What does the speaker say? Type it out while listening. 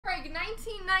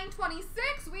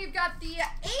19/9/26, we've got the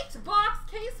 8-box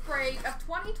case break of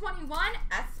 2021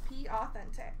 SP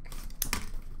Authentic.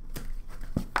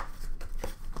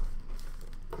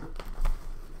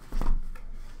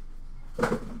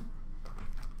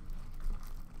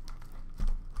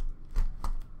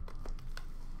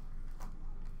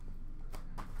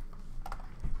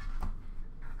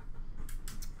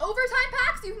 Overtime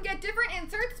packs, you can get different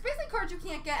inserts. Basically cards you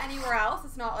can't get anywhere else.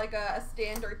 It's not like a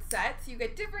standard set. So you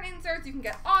get different inserts. You can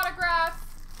get autographs.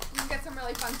 You can get some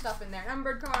really fun stuff in there.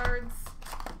 Numbered cards.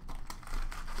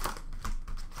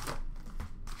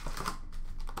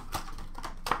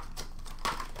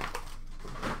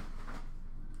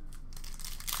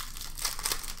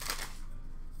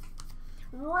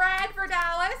 Red for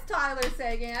Dallas, Tyler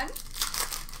Seguin.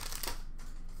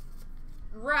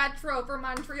 Retro for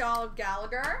Montreal,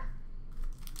 Gallagher.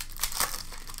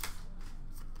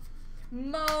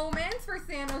 Moments for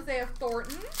San Jose of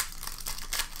Thornton.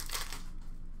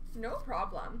 No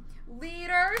problem.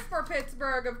 Leaders for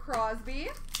Pittsburgh of Crosby.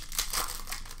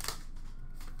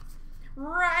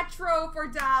 Retro for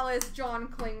Dallas, John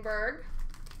Klingberg.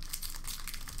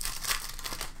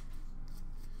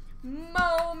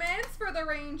 Moments for the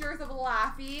Rangers of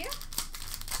Laffy.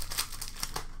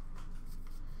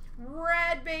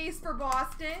 Red base for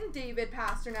Boston, David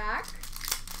Pastrnak.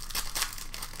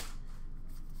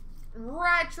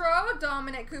 Retro,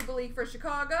 Dominic Kubalik for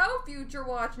Chicago. Future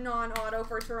Watch non-auto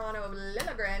for Toronto of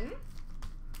Liljegren.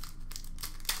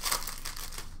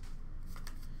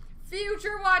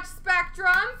 Future Watch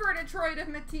Spectrum for Detroit of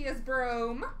Matthias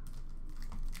Brome.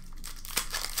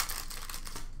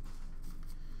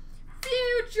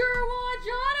 Future Watch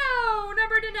Auto,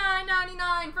 number to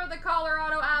 999 for the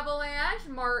Colorado Avalanche,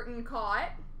 Martin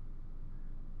Kaut.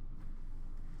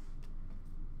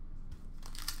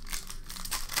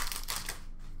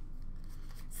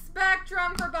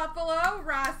 Spectrum for Buffalo,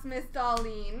 Rasmus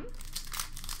Dahlin.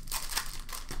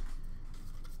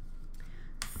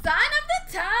 Sign of the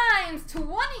Times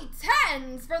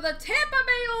 2010s for the Tampa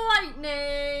Bay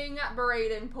Lightning,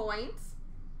 Braden Point.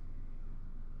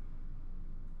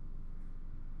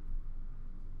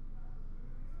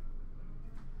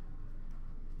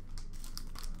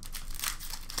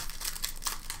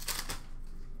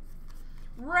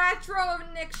 Retro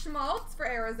of Nick Schmaltz for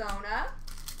Arizona.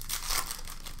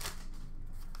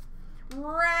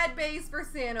 Red base for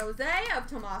San Jose of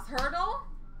Tomas Hertl.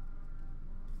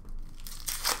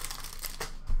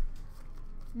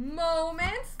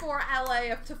 Moments for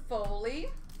LA of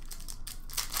Toffoli.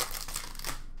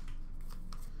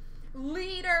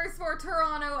 Leaders for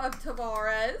Toronto of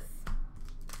Tavares.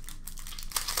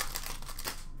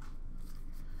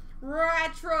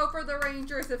 Retro for the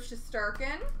Rangers of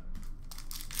Shesterkin.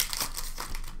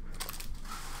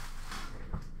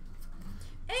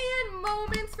 And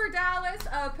moments for Dallas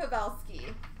of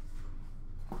Pavelski.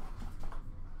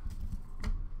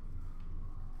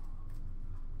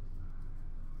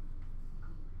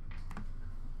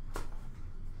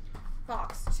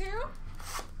 Box 2.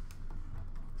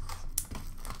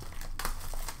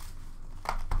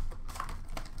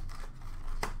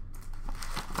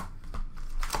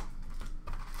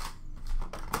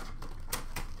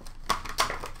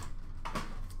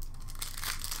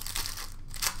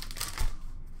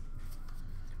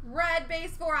 Red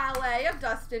base for LA of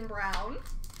Dustin Brown.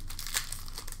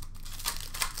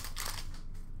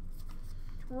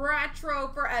 Retro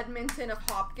for Edmonton of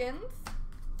Hopkins.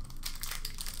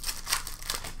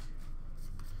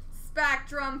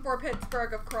 Spectrum for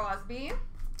Pittsburgh of Crosby.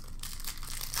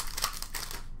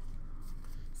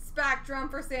 Spectrum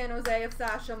for San Jose of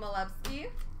Sasha Malevsky.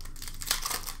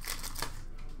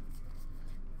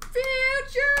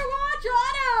 Future Watch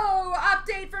Auto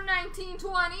update from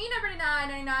 1920, number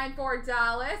 999 for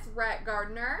Dallas, Rhett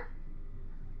Gardner.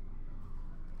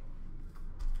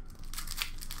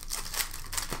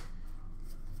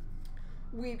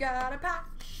 We've got a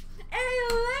patch,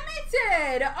 a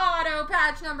limited auto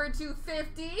patch number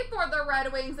 250 for the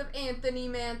Red Wings of Anthony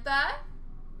Mantha.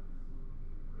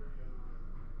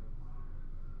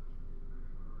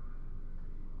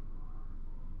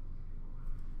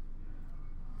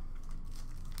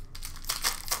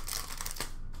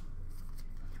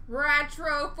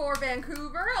 Retro for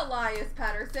Vancouver, Elias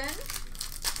Pettersson.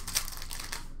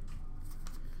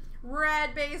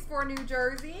 Red base for New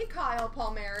Jersey, Kyle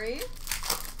Palmieri.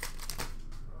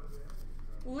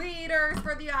 Leaders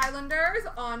for the Islanders,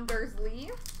 Anders Lee.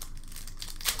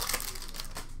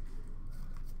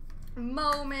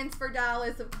 Moments for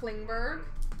Dallas of Klingberg.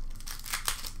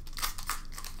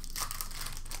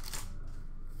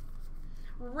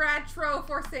 Retro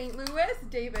for St. Louis,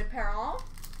 David Perron.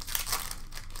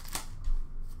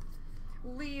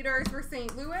 Leaders for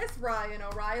St. Louis, Ryan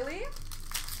O'Reilly.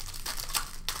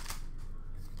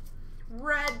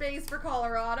 Red base for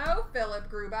Colorado, Philip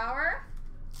Grubauer.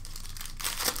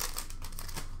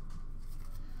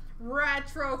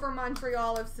 Retro for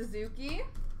Montreal of Suzuki.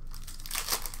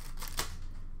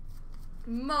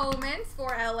 Moments for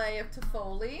LA of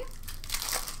Toffoli.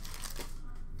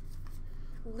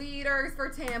 Leaders for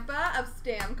Tampa of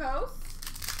Stamkos.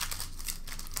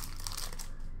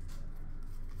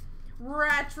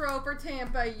 Retro for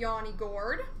Tampa, Yanni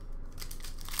Gourde.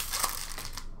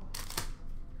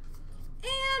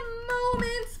 And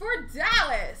moments for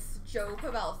Dallas, Joe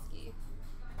Pavelski.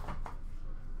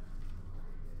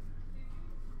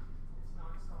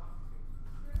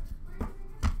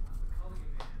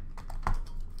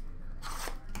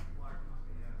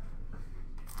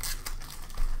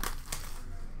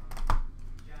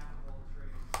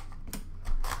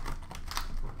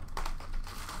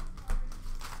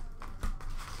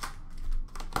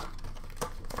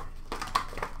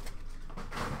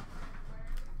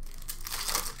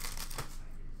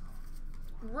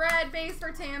 Red base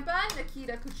for Tampa,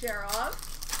 Nikita Kucherov.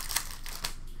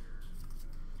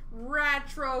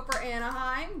 Retro for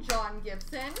Anaheim, John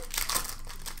Gibson.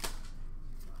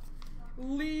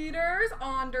 Leaders,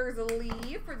 Anders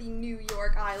Lee for the New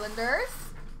York Islanders.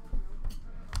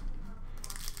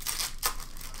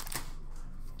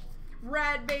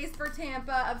 Red base for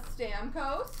Tampa of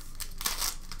Stamkos.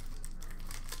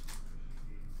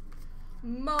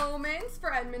 Moments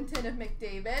for Edmonton of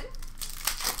McDavid.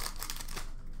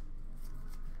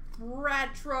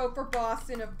 Retro for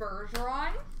Boston of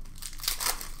Bergeron.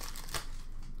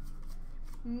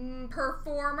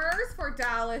 Performers for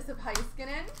Dallas of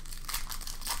Heiskanen.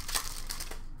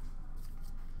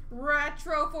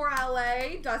 Retro for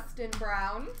LA, Dustin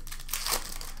Brown.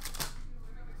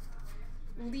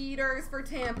 Leaders for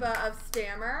Tampa of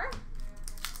Stammer.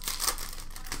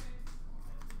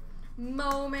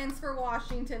 Moments for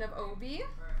Washington of Obi.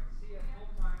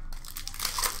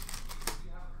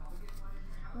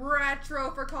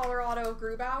 Retro for Colorado of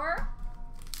Grubauer.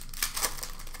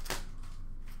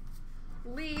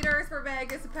 Leaders for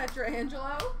Vegas of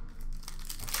Pietrangelo.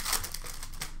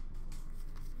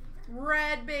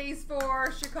 Red base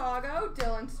for Chicago,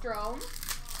 Dylan Strome.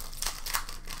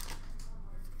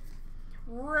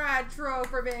 Retro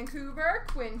for Vancouver,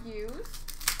 Quinn Hughes.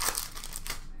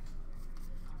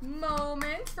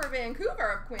 Moments for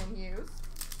Vancouver of Quinn Hughes.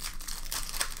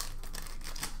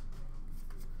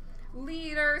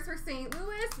 Leaders for St.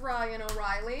 Louis, Ryan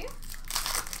O'Reilly.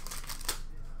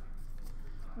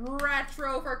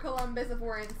 Retro for Columbus of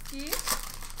Werenski.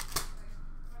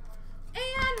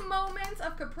 And moments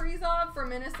of Kaprizov for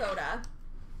Minnesota.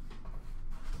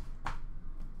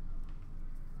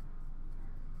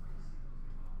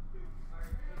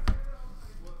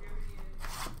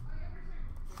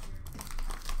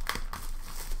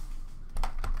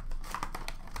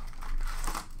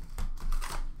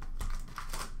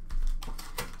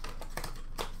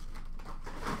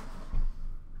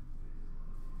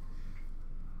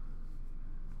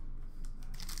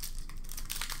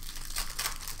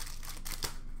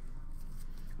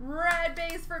 Red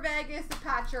base for Vegas of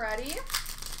Pacioretty.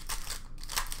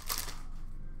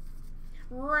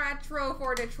 Retro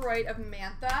for Detroit of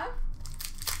Mantha.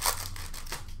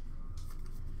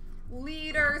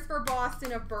 Leaders for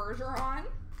Boston of Bergeron.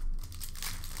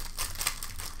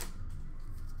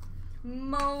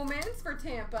 Moments for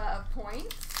Tampa of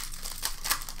Point.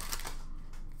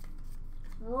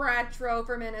 Retro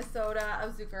for Minnesota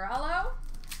of Zuccarello.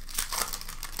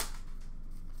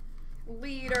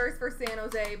 Leaders for San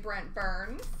Jose, Brent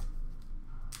Burns.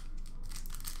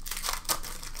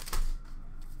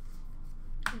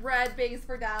 Red base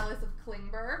for Dallas of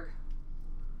Klingberg.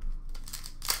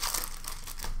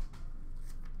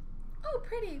 Oh,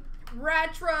 pretty.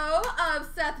 Retro of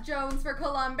Seth Jones for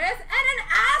Columbus. And an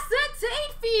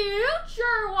acetate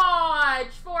future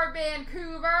watch for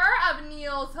Vancouver of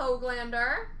Niels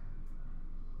Höglander.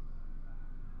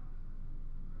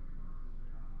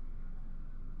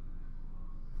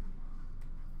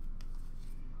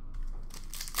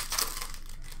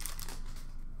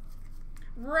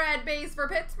 Red base for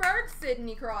Pittsburgh,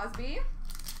 Sidney Crosby.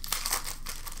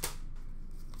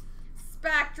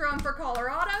 Spectrum for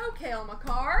Colorado, Cale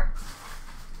Makar.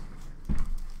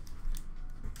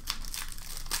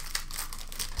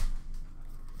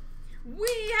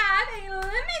 We have a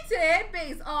limited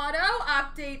base auto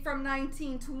update from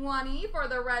 1920 for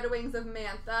the Red Wings of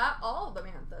Mantha. All of the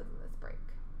Manthas in this break.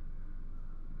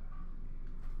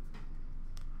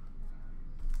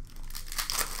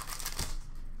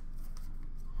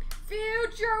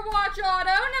 Future Watch Auto,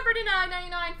 number to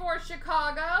 999 for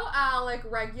Chicago, Alec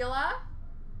Regula.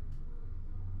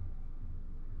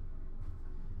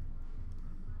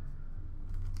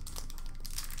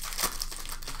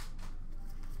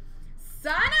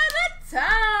 Sign of the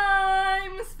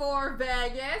Times for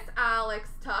Vegas, Alex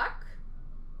Tuck.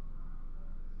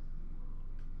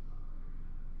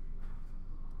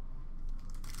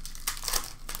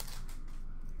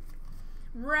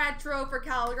 Retro for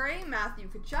Calgary, Matthew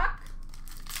Tkachuk.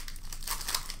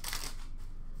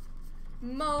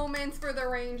 Moments for the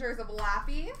Rangers of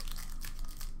Laffy.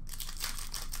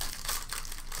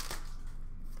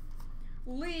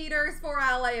 Leaders for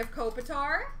LA of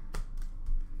Kopitar.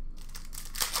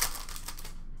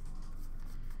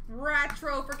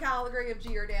 Retro for Calgary of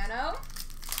Giordano.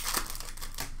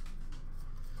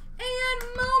 And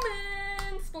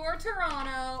moments for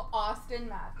Toronto, Austin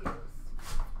Matthews.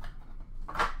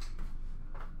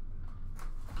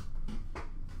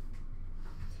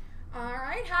 All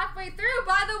right, halfway through.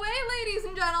 By the way, ladies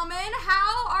and gentlemen,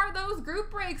 how are those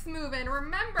group breaks moving?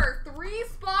 Remember, 3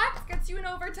 spots gets you an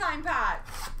overtime pack.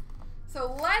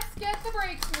 So let's get the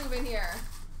breaks moving here.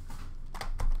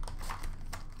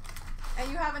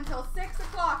 And you have until 6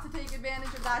 o'clock to take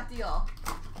advantage of that deal.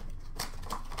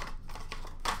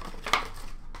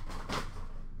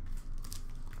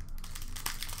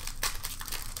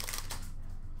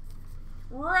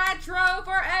 Retro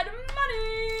for Ed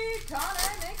Money,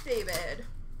 Connor McDavid.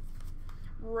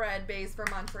 Red base for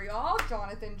Montreal,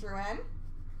 Jonathan Drouin.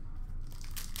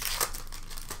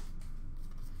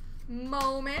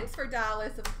 Moments for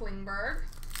Dallas of Klingberg.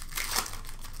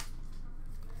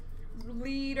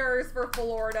 Leaders for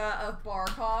Florida of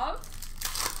Barkov.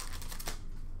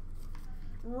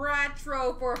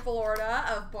 Retro for Florida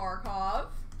of Barkov.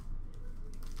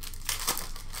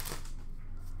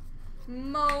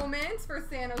 Moments for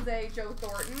San Jose, Joe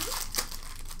Thornton.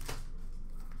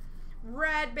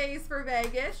 Red base for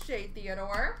Vegas, Shea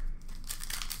Theodore.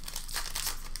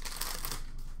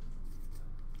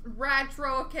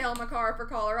 Retro of Cale Makar for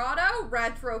Colorado.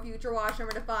 Retro Future Watch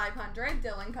number to 500,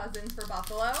 Dylan Cousins for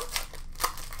Buffalo.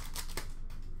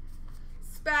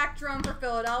 Spectrum for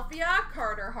Philadelphia,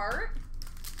 Carter Hart.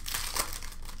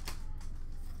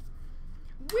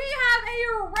 We have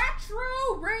a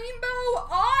retro rainbow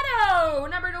auto,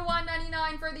 number to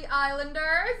 199 for the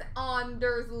Islanders,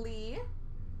 Anders Lee.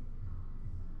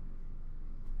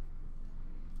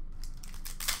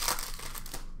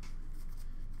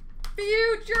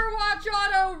 Future Watch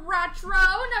Auto retro,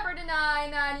 number to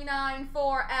 999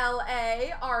 for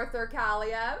LA, Arthur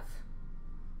Kaliev.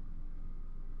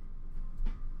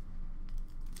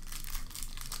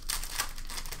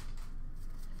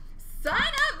 Sign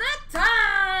of the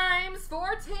Times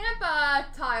for Tampa,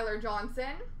 Tyler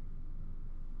Johnson.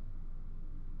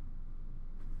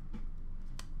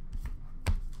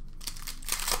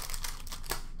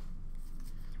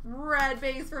 Red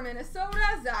base for Minnesota,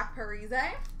 Zach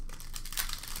Parise.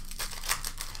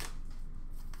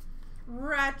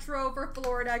 Retro for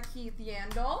Florida, Keith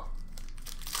Yandel.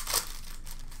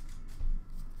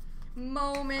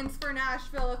 Moments for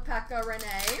Nashville of Pekka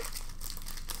Rinne.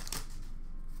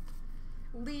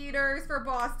 Leaders for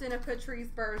Boston of Patrice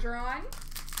Bergeron.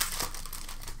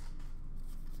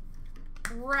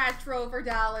 Retro for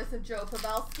Dallas of Joe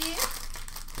Pavelski.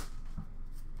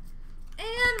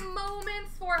 And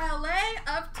moments for LA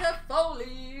of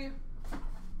Toffoli.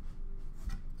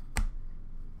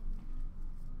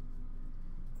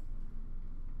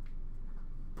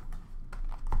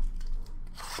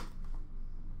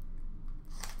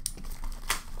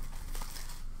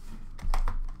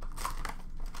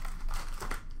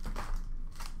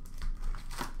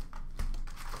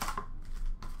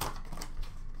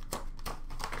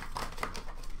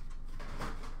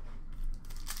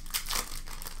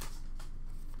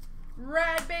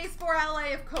 Red base for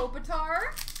LA of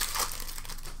Kopitar.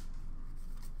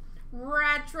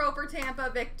 Retro for Tampa,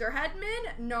 Victor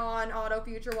Hedman. Non-auto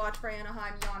Future Watch for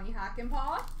Anaheim, Yanni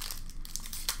Hakanpää.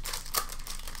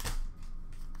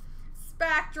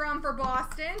 Spectrum for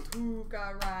Boston,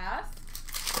 Tuukka Rask.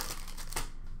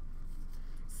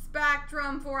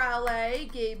 Spectrum for LA,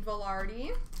 Gabe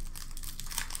Vilardi.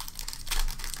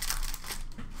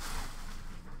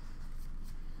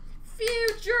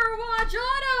 Future Watch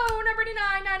Auto, number to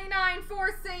 999 for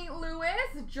St.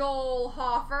 Louis, Joel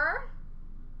Hofer.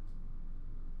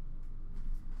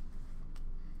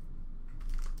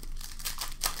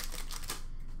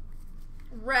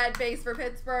 Red base for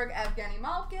Pittsburgh, Evgeny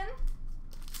Malkin.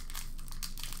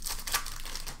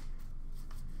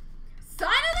 Sign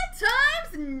of the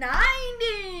Times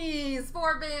 90s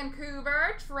for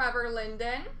Vancouver, Trevor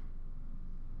Linden.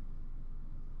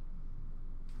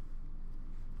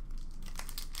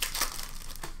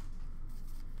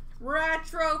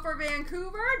 Retro for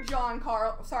Vancouver,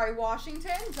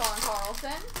 Washington, John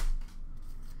Carlson.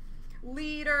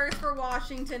 Leaders for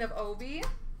Washington of Obi.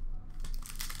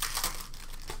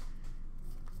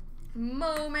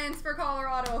 Moments for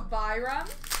Colorado of Byram.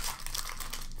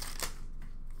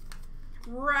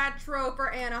 Retro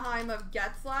for Anaheim of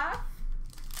Getzlaf.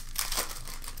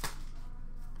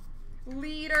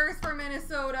 Leaders for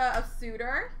Minnesota of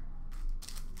Suter.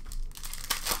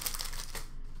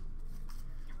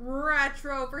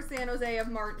 Retro for San Jose of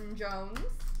Martin Jones.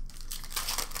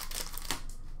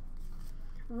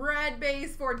 Red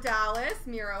base for Dallas,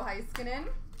 Miro Heiskanen.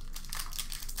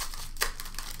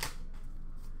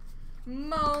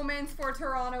 Moments for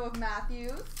Toronto of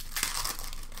Matthews.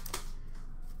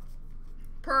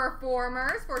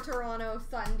 Performers for Toronto of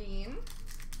Sundin.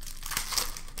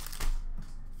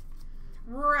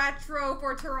 Retro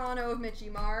for Toronto of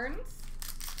Mitchie Marnes.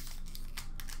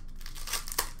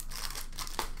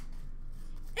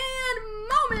 And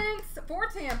moments for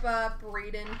Tampa,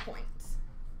 Braden Point.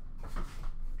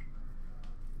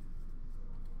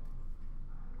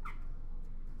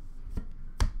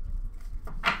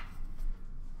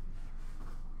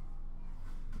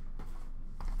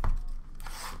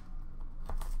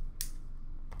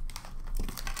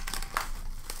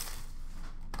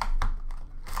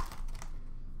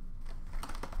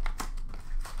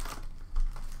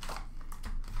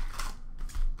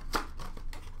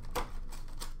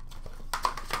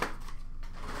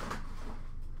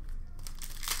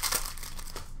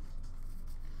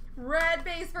 Red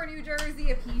base for New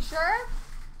Jersey of Heischer.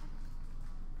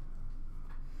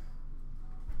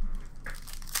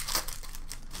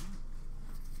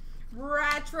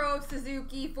 Retro of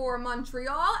Suzuki for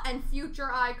Montreal, and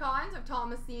future icons of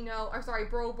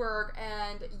Broberg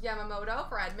and Yamamoto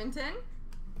for Edmonton.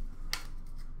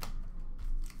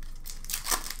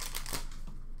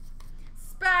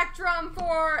 Spectrum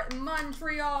for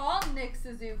Montreal, Nick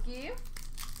Suzuki.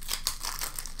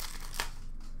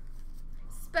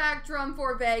 Spectrum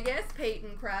for Vegas,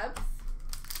 Peyton Krebs.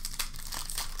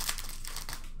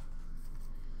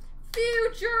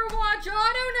 Future Watch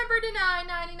Auto number to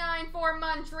 999 for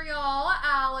Montreal,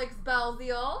 Alex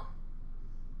Belziel.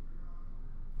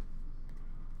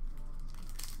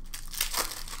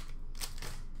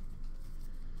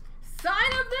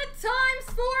 Sign of the Times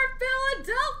for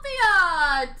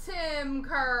Philadelphia, Tim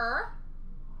Kerr.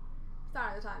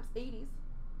 Sign of the Times, 80s.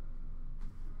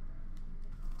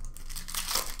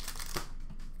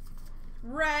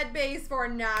 Red base for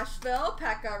Nashville,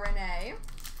 Pekka Rinne.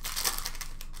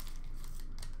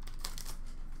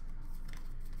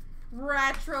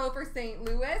 Retro for St.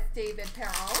 Louis, David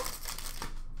Perron.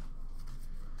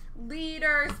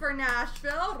 Leaders for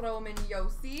Nashville, Roman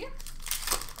Josi.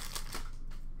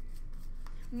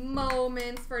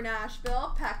 Moments for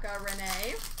Nashville, Pekka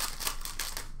Rinne.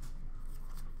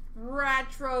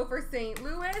 Retro for St.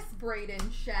 Louis,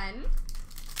 Braden Shen.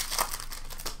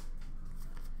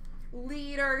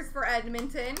 Leaders for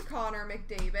Edmonton, Connor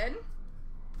McDavid.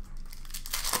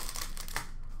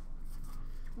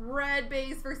 Red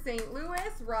base for St.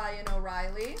 Louis, Ryan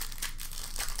O'Reilly.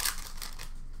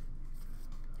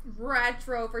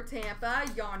 Retro for Tampa,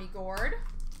 Yanni Gourde.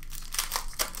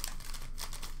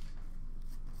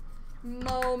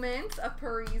 Moments of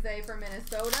Parise for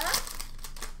Minnesota.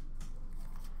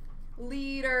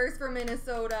 Leaders for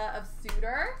Minnesota of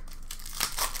Suter.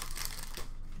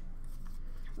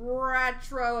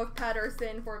 Retro of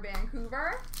Pettersson for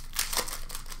Vancouver.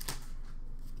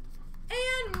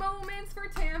 And moments for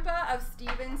Tampa of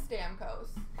Steven Stamkos.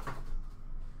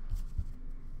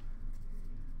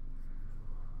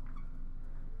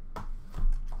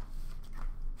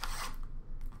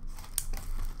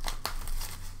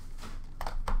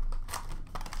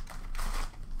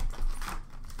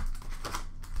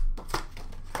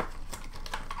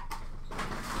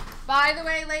 By the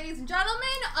way, ladies and gentlemen,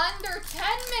 under 10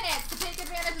 minutes to take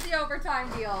advantage of the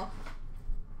overtime deal.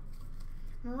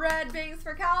 Red base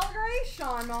for Calgary,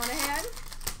 Sean Monahan.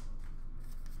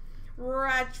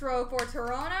 Retro for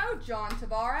Toronto, John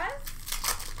Tavares.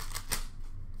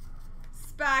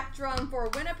 Spectrum for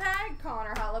Winnipeg,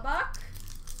 Connor Hellebuck.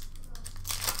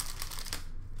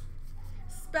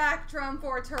 Spectrum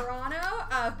for Toronto,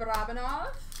 of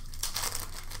Brabanov.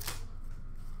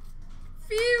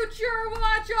 Future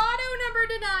Watch Auto number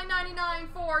to 999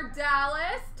 for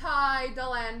Dallas, Ty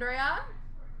Dellandrea.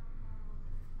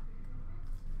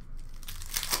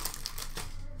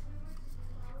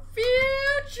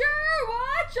 Future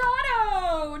Watch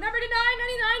Auto number to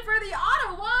 999 for the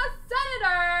Ottawa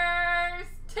Senators,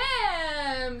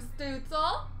 Tim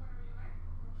Stützle.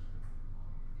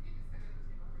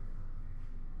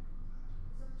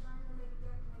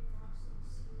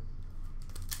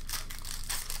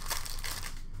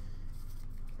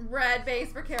 Red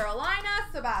base for Carolina,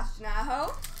 Sebastian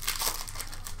Aho.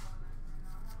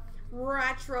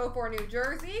 Retro for New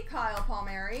Jersey, Kyle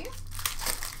Palmieri.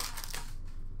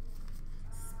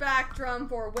 Spectrum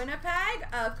for Winnipeg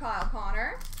of Kyle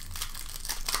Connor.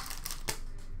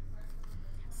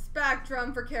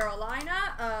 Spectrum for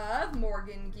Carolina of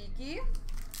Morgan Geekie.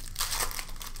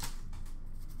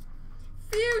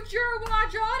 Future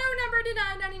Watch Auto number to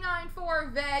 999 for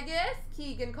Vegas,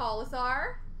 Keegan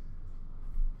Colasar.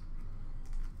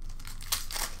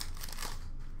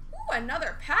 Ooh,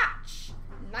 another patch.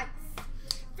 Nice.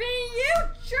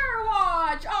 Future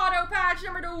Watch Auto patch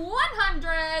number to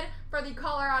 100 for the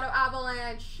Colorado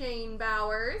Avalanche, Shane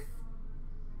Bowers.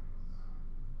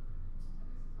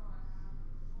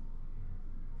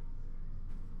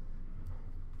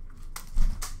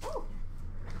 Ooh.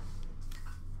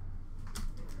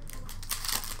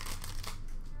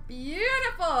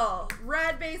 Beautiful.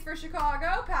 Red base for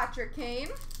Chicago, Patrick Kane.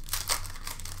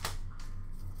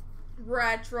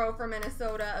 Retro for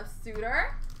Minnesota of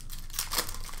Suter.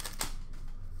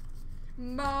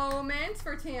 Moments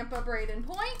for Tampa, Braden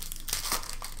Point.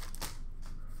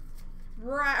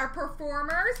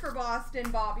 Performers for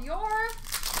Boston, Bobby Orr.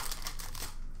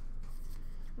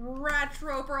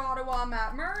 Retro for Ottawa,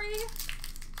 Matt Murray.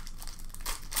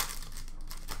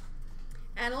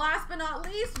 And last but not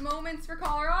least, moments for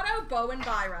Colorado, Bowen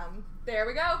Byram. There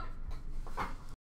we go.